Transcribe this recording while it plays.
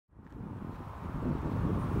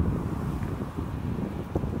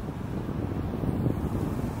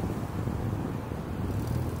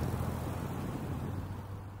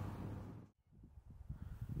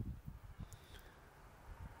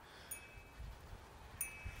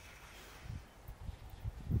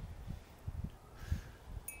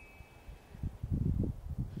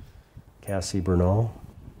Cassie Bernal,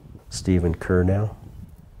 Stephen Kernow,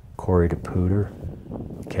 Corey DePuter,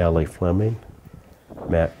 Callie Fleming,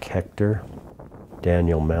 Matt Kechter,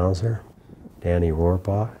 Daniel Mauser, Danny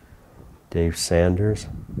Rohrbach, Dave Sanders,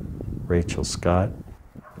 Rachel Scott,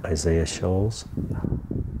 Isaiah Scholes,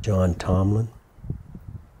 John Tomlin,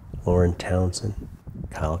 Lauren Townsend,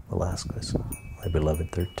 Kyle Velasquez, my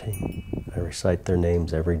beloved 13. I recite their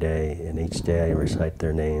names every day, and each day I recite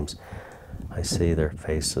their names. I see their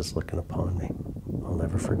faces looking upon me. I'll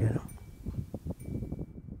never forget them.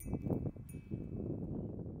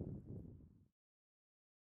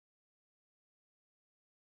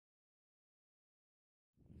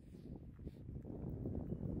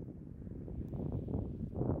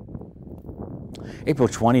 April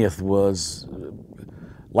 20th was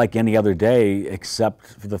like any other day, except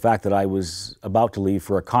for the fact that I was about to leave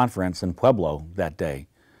for a conference in Pueblo that day.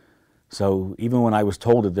 So even when I was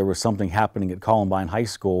told that there was something happening at Columbine High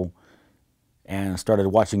School and started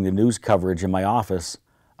watching the news coverage in my office,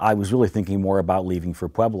 I was really thinking more about leaving for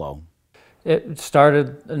Pueblo. It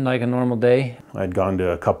started like a normal day. I'd gone to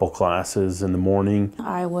a couple classes in the morning.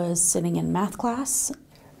 I was sitting in math class.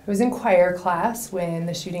 I was in choir class when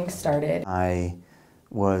the shooting started. I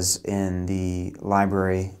was in the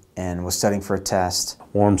library and was studying for a test.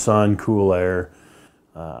 Warm sun, cool air.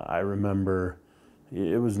 I remember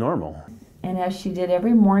it was normal. And as she did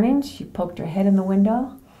every morning, she poked her head in the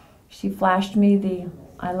window. She flashed me the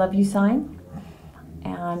I love you sign.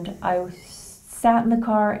 And I sat in the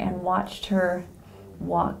car and watched her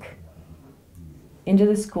walk into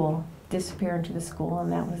the school, disappear into the school, and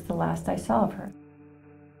that was the last I saw of her.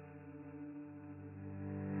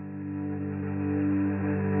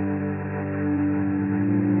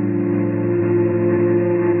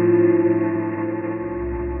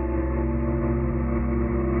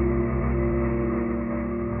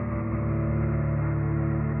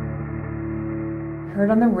 Heard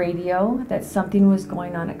on the radio that something was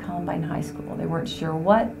going on at Columbine High School. They weren't sure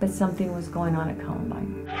what, but something was going on at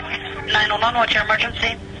Columbine. 911, what's your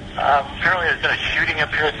emergency? Apparently there's been a shooting up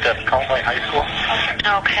here at Columbine High School.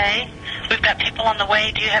 Okay. We've got people on the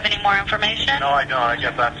way. Do you have any more information? No, I don't. I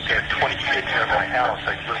got about 20 feet near my house.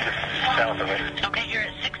 I live just south of it. Okay, you're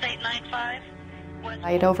at 6895.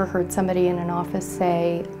 I had overheard somebody in an office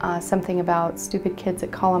say something about stupid kids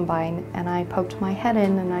at Columbine, and I poked my head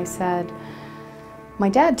in and I said, my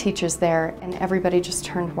dad teaches there, and everybody just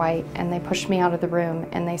turned white and they pushed me out of the room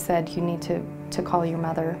and they said, you need to call your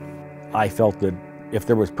mother. I felt that if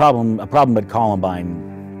there was a problem at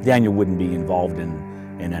Columbine, Daniel wouldn't be involved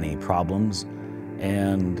in any problems.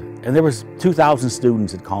 And there was 2,000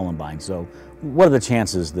 students at Columbine, so what are the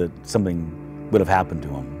chances that something would have happened to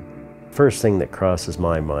him? First thing that crosses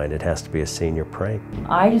my mind, it has to be a senior prank.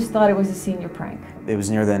 I just thought it was a senior prank. It was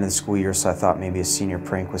near the end of the school year, so I thought maybe a senior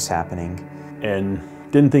prank was happening. And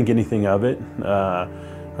didn't think anything of it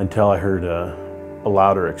until I heard a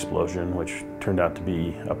louder explosion, which turned out to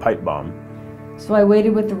be a pipe bomb. So I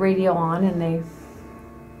waited with the radio on and they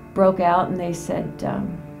broke out and they said,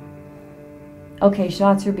 okay,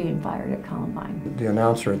 shots are being fired at Columbine. The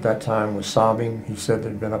announcer at that time was sobbing. He said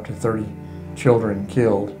there had been up to 30 children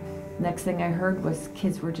killed. Next thing I heard was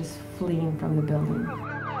kids were just fleeing from the building.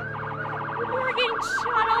 People were getting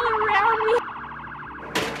shot all around me.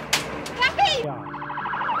 Happy! Yeah.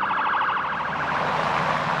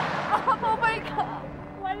 Oh my God.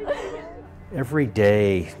 Why did you get Every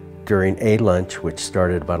day during a lunch, which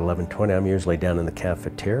started about 11:20, I'm usually down in the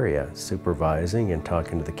cafeteria supervising and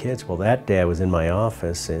talking to the kids. Well, that day I was in my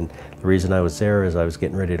office, and the reason I was there is I was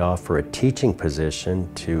getting ready to offer a teaching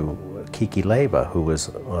position to Kiki Leba, who was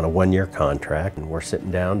on a one-year contract, and we're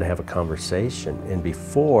sitting down to have a conversation. And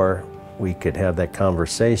before we could have that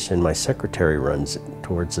conversation, my secretary runs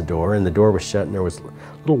towards the door, and the door was shut, and there was a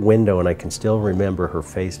little window, and I can still remember her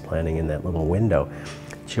face planting in that little window.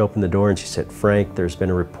 She opened the door and she said, Frank, there's been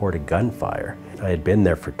a report of gunfire. I had been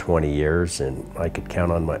there for 20 years and I could count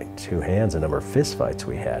on my two hands the number of fistfights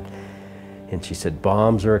we had. And she said,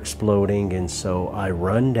 bombs are exploding. And so I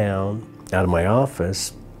run down out of my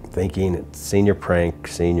office thinking it's senior prank,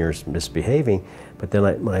 seniors misbehaving. But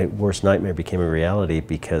then my worst nightmare became a reality,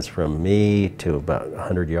 because from me to about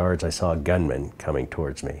 100 yards, I saw a gunman coming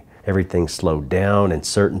towards me. Everything slowed down and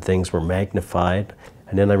certain things were magnified.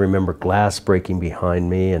 And then I remember glass breaking behind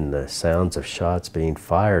me and the sounds of shots being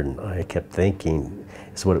fired, and I kept thinking,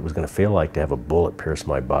 this is what it was going to feel like to have a bullet pierce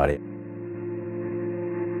my body.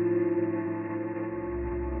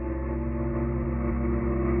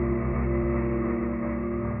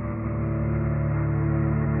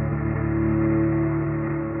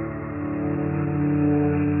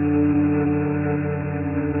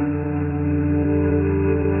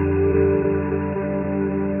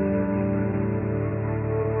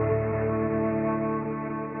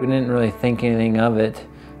 didn't really think anything of it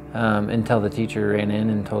until the teacher ran in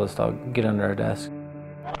and told us to all get under our desk.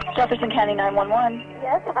 Jefferson County 911.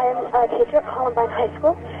 Yes, I am a teacher at Columbine High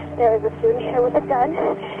School. There is a student here with a gun. He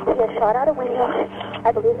has shot out a window.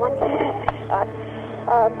 I believe one kid has shot.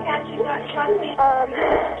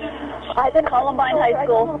 I've been Columbine High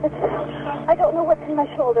School. I don't know what's in my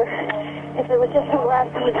shoulder. If it was just some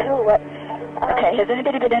glass coming through, what? Okay, has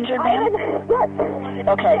anybody been injured, ma'am? Yes.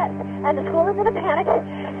 Okay. Yes. And the school is in a panic,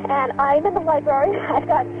 and I'm in the library. I've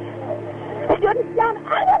got students down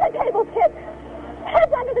under the table, kids.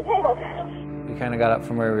 Heads under the table. We kind of got up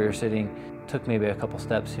from where we were sitting. Took maybe a couple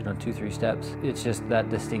steps, 2-3 steps. It's just that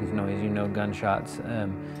distinct noise, gunshots,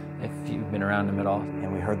 if you've been around them at all.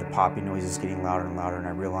 And we heard the popping noises getting louder and louder, and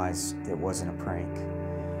I realized it wasn't a prank.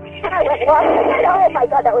 And I went, what? Oh my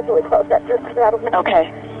God, that was really close. That just rattled me.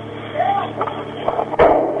 Okay.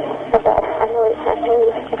 Not bad. I'm really,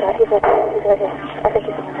 oh God, he's right here. I think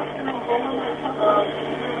he's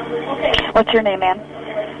What's your name, ma'am?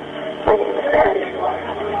 My name is Patty.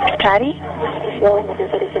 Patty? She's yelling at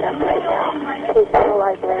everybody get up right now. She's in the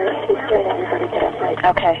library. She's scared everybody get up right now.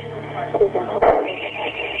 Okay. She's in the library.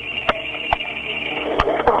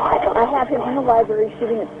 I have him in the library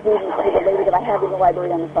shooting at students. He's a lady that I have in the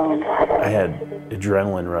library on the phone. I had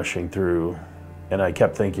adrenaline rushing through, and I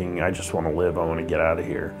kept thinking, I just want to live, I want to get out of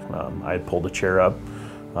here. I had pulled a chair up,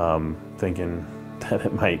 thinking that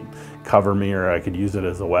it might cover me or I could use it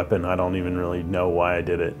as a weapon. I don't even really know why I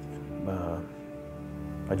did it.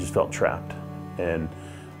 I just felt trapped, and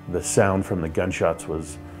the sound from the gunshots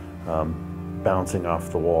was bouncing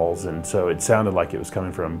off the walls, and so it sounded like it was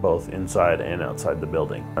coming from both inside and outside the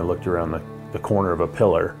building. I looked around the corner of a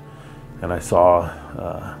pillar, and I saw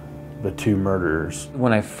the two murderers.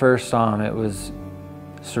 When I first saw them, it was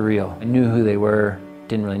surreal. I knew who they were,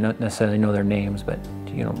 didn't really necessarily know their names, but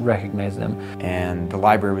recognize them. And the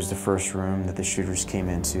library was the first room that the shooters came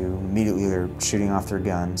into. Immediately they're shooting off their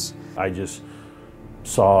guns. I just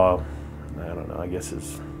saw, I don't know, I guess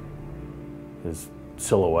his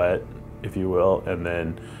silhouette, if you will, and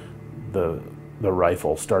then the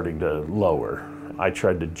rifle starting to lower. I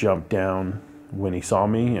tried to jump down when he saw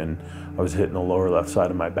me, and I was hitting the lower left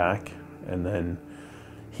side of my back, and then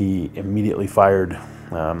he immediately fired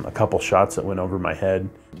a couple shots that went over my head.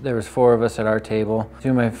 There was 4 of us at our table, 2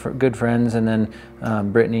 of my good friends, and then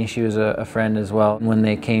Brittany, she was a friend as well. When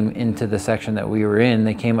they came into the section that we were in,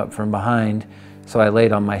 they came up from behind, so I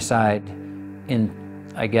laid on my side,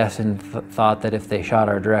 I guess in thought that if they shot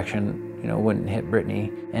our direction, it wouldn't hit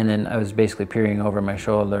Brittany. And then I was basically peering over my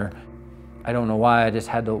shoulder. I don't know why, I just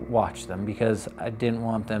had to watch them because I didn't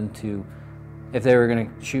want them to, if they were going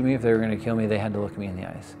to shoot me, if they were going to kill me, they had to look me in the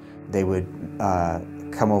eyes. They would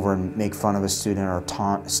come over and make fun of a student or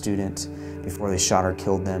taunt a student before they shot or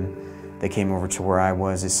killed them. They came over to where I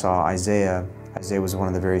was. They saw Isaiah. Isaiah was one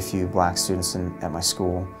of the very few black students at my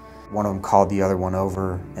school. One of them called the other one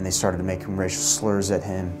over, and they started making racial slurs at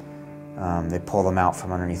him. They pulled him out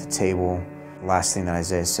from underneath the table. The last thing that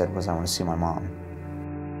Isaiah said was, "I want to see my mom."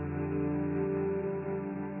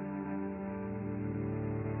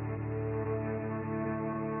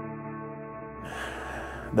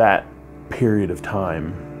 That period of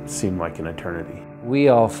time seemed like an eternity. We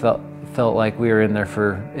all felt like we were in there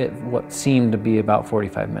for what seemed to be about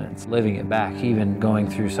 45 minutes. Living it back, even going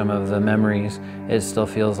through some of the memories, it still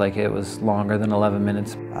feels like it was longer than 11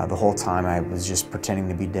 minutes. The whole time I was just pretending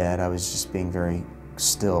to be dead. I was just being very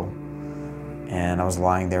still. And I was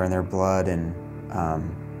lying there in their blood, and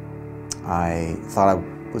I thought I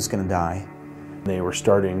was going to die. They were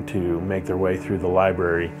starting to make their way through the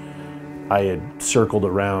library. I had circled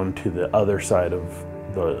around to the other side of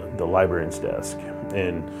the librarian's desk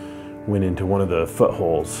and went into one of the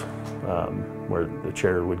footholes where the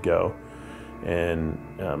chair would go. And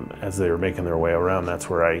as they were making their way around, that's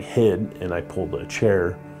where I hid, and I pulled a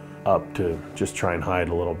chair up to just try and hide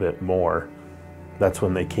a little bit more. That's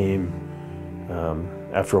when they came,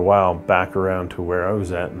 after a while, back around to where I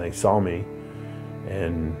was at, and they saw me.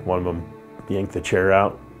 And one of them yanked the chair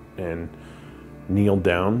out and kneeled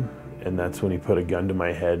down, and that's when he put a gun to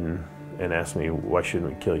my head and asked me, "Why shouldn't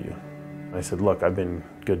we kill you?" I said, "Look, I've been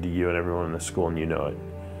good to you and everyone in the school, and you know it."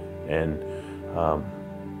 And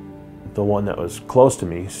the one that was close to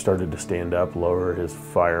me started to stand up, lower his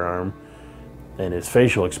firearm, and his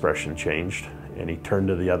facial expression changed. And he turned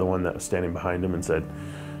to the other one that was standing behind him and said,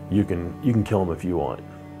 you can kill him if you want."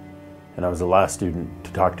 And I was the last student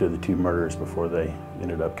to talk to the 2 murderers before they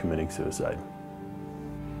ended up committing suicide.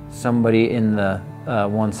 Somebody in the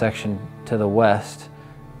one section to the west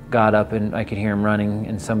got up, and I could hear him running,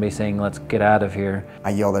 and somebody saying, "Let's get out of here." I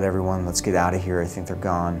yelled at everyone, "Let's get out of here, I think they're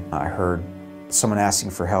gone." I heard someone asking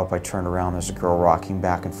for help. I turned around, there's a girl rocking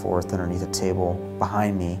back and forth underneath a table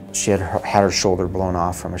behind me. She had her shoulder blown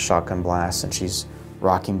off from a shotgun blast, and she's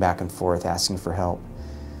rocking back and forth asking for help.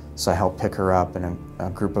 So I helped pick her up, and a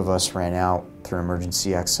group of us ran out through an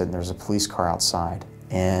emergency exit, and there's a police car outside.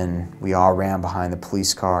 And we all ran behind the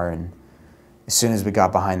police car, and as soon as we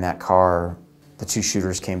got behind that car, the two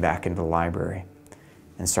shooters came back into the library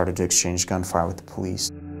and started to exchange gunfire with the police.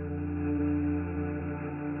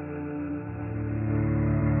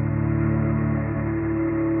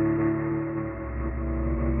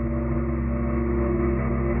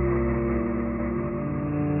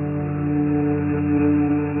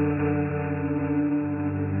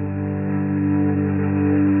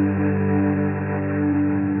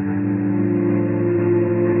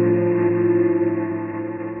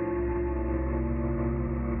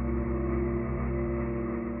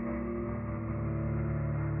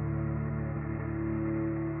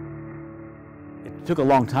 It took a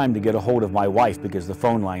long time to get a hold of my wife because the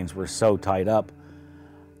phone lines were so tied up.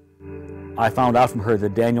 I found out from her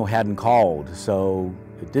that Daniel hadn't called, so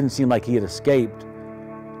it didn't seem like he had escaped.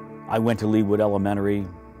 I went to Leawood Elementary,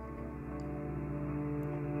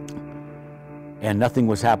 and nothing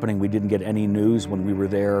was happening. We didn't get any news when we were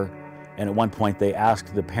there, and at one point they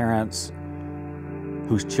asked the parents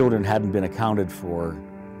whose children hadn't been accounted for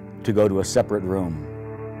to go to a separate room,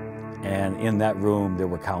 and in that room there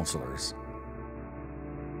were counselors.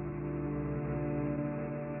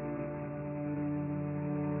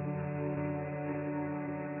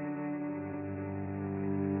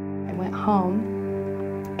 I went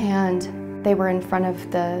home, and they were in front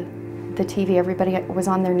of the TV. Everybody was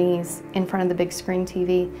on their knees in front of the big screen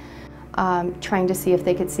TV, trying to see if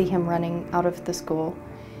they could see him running out of the school.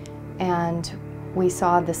 And we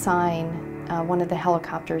saw the sign, one of the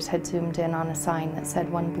helicopters had zoomed in on a sign that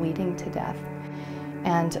said, "One bleeding to death."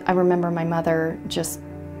 And I remember my mother just,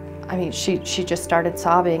 she just started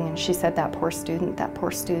sobbing, and she said, "That poor student, that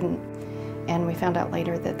poor student." And we found out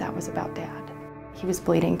later that that was about Dad. He was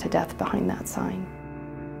bleeding to death behind that sign.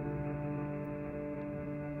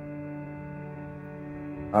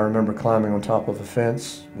 I remember climbing on top of a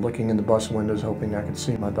fence, looking in the bus windows, hoping I could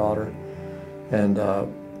see my daughter. And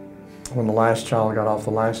when the last child got off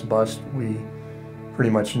the last bus, we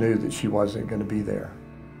pretty much knew that she wasn't going to be there.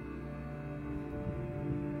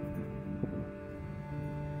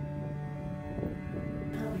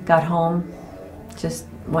 Got home, just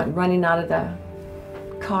went running out of the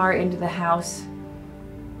car into the house.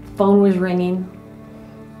 Phone was ringing.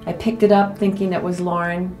 I picked it up thinking it was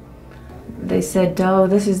Lauren. They said, "Oh,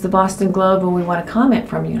 this is the Boston Globe and we want a comment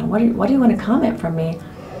from you." What do you want to comment from me?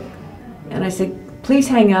 And I said, "Please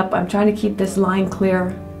hang up. I'm trying to keep this line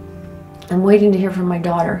clear. I'm waiting to hear from my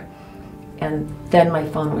daughter." And then my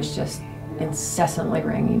phone was just incessantly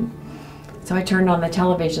ringing. So I turned on the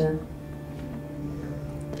television,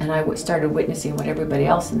 and I started witnessing what everybody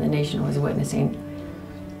else in the nation was witnessing,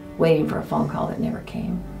 waiting for a phone call that never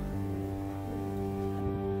came.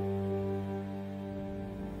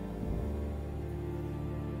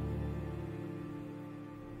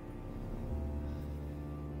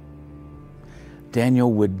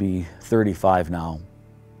 Daniel would be 35 now.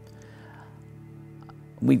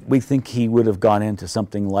 We think he would have gone into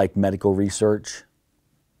something like medical research,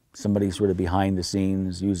 somebody sort of behind the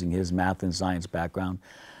scenes using his math and science background.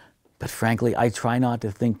 But frankly, I try not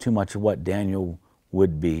to think too much of what Daniel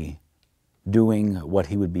would be doing, what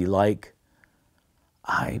he would be like.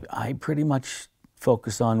 I pretty much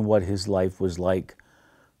focus on what his life was like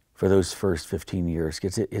for those first 15 years.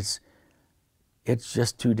 It's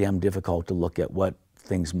just too damn difficult to look at what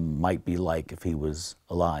things might be like if he was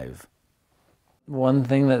alive. One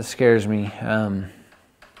thing that scares me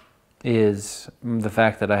is the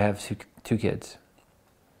fact that I have two kids,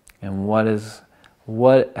 and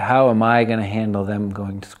how am I going to handle them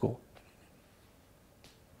going to school?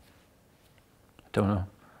 Don't know.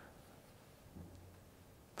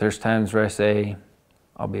 There's times where I say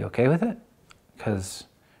I'll be okay with it because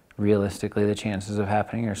realistically the chances of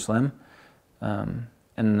happening are slim.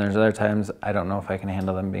 And then there's other times I don't know if I can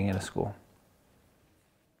handle them being at a school.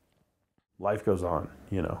 Life goes on,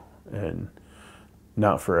 and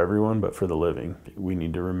not for everyone, but for the living. We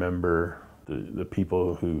need to remember the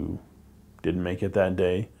people who didn't make it that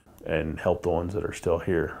day and help the ones that are still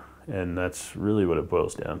here. And that's really what it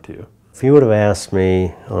boils down to. If you would have asked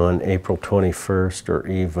me on April 21st or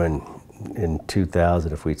even in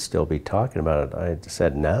 2000 if we'd still be talking about it, I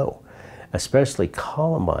said no, especially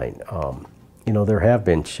Columbine. There have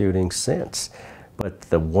been shootings since, but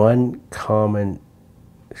the one common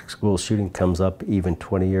school shooting comes up even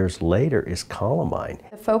 20 years later is Columbine.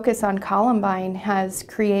 The focus on Columbine has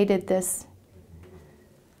created this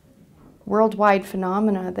worldwide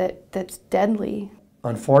phenomena that's deadly.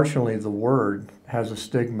 Unfortunately, the word has a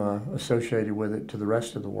stigma associated with it to the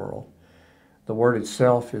rest of the world. The word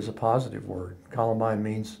itself is a positive word. Columbine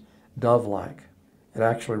means dove-like. It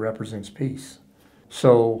actually represents peace.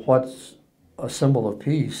 So what's a symbol of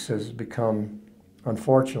peace has become,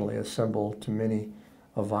 unfortunately, a symbol to many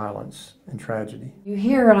of violence and tragedy. You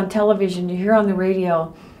hear on television, you hear on the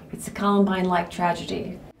radio, it's a Columbine-like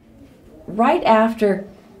tragedy. Right after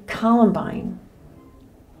Columbine,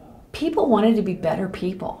 people wanted to be better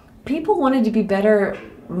people. People wanted to be better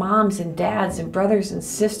moms and dads and brothers and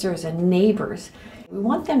sisters and neighbors. We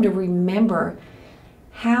want them to remember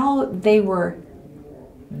how they were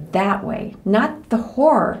that way, not the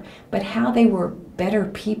horror, but how they were better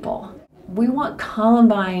people. We want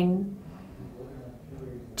Columbine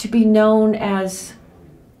to be known as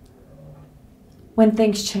when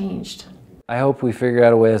things changed. I hope we figure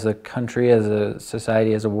out a way as a country, as a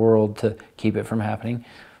society, as a world to keep it from happening.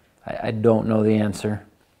 I don't know the answer.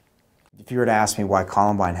 If you were to ask me why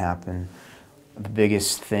Columbine happened, the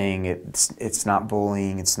biggest thing, it's not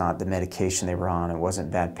bullying, it's not the medication they were on, it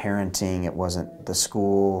wasn't bad parenting, it wasn't the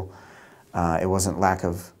school, it wasn't lack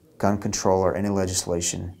of gun control or any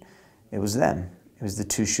legislation. It was them. It was the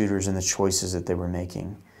two shooters and the choices that they were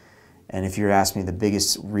making. And if you were to ask me the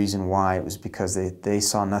biggest reason why, it was because they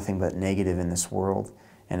saw nothing but negative in this world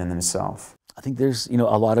and in themselves. I think there's a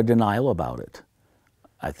lot of denial about it.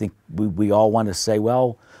 I think we all want to say,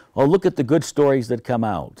 well, look at the good stories that come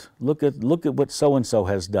out. Look at what so-and-so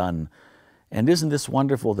has done. And isn't this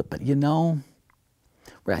wonderful? But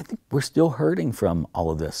I think we're still hurting from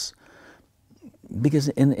all of this. Because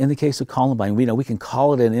in the case of Columbine, we can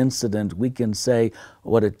call it an incident. We can say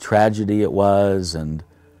what a tragedy it was.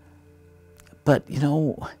 But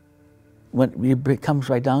when it comes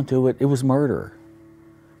right down to it, it was murder.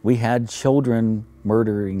 We had children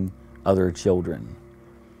murdering other children.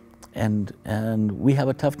 And we have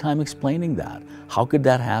a tough time explaining that. How could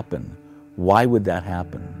that happen? Why would that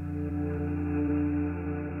happen?